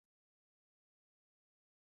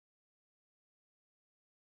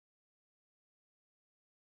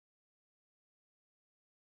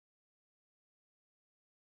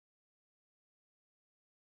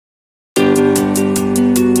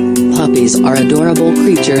Puppies are adorable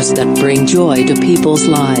creatures that bring joy to people's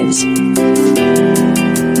lives.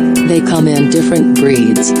 They come in different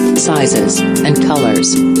breeds, sizes, and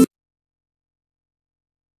colors.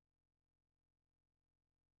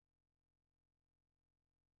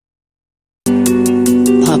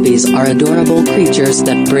 Puppies are adorable creatures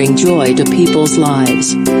that bring joy to people's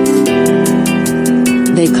lives.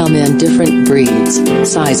 They come in different breeds,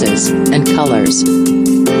 sizes, and colors.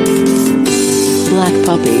 Black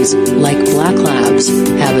puppies, like black labs,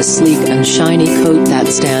 have a sleek and shiny coat that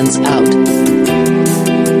stands out.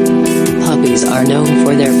 Puppies are known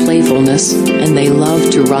for their playfulness, and they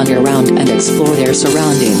love to run around and explore their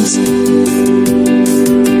surroundings.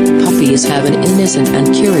 Puppies have an innocent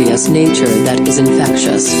and curious nature that is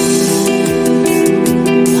infectious.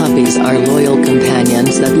 Puppies are loyal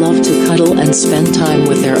companions that love to cuddle and spend time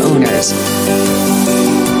with their owners.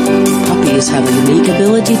 Puppies have a unique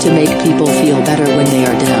ability to make people feel better when they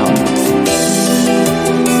are down.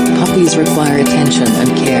 Puppies require attention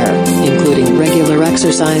and care, including regular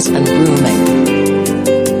exercise and grooming.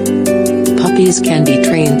 Puppies can be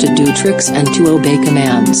trained to do tricks and to obey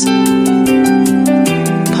commands.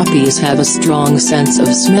 Puppies have a strong sense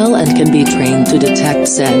of smell and can be trained to detect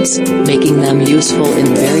scents, making them useful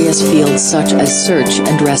in various fields such as search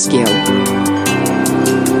and rescue.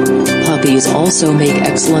 Puppies also make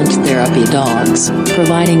excellent therapy dogs,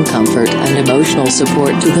 providing comfort and emotional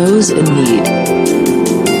support to those in need.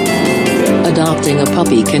 Adopting a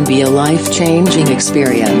puppy can be a life-changing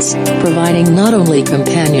experience, providing not only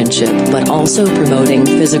companionship but also promoting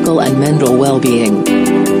physical and mental well-being.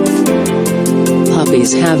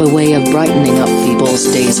 Puppies have a way of brightening up people's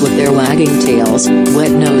days with their wagging tails,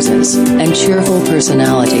 wet noses, and cheerful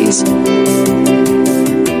personalities.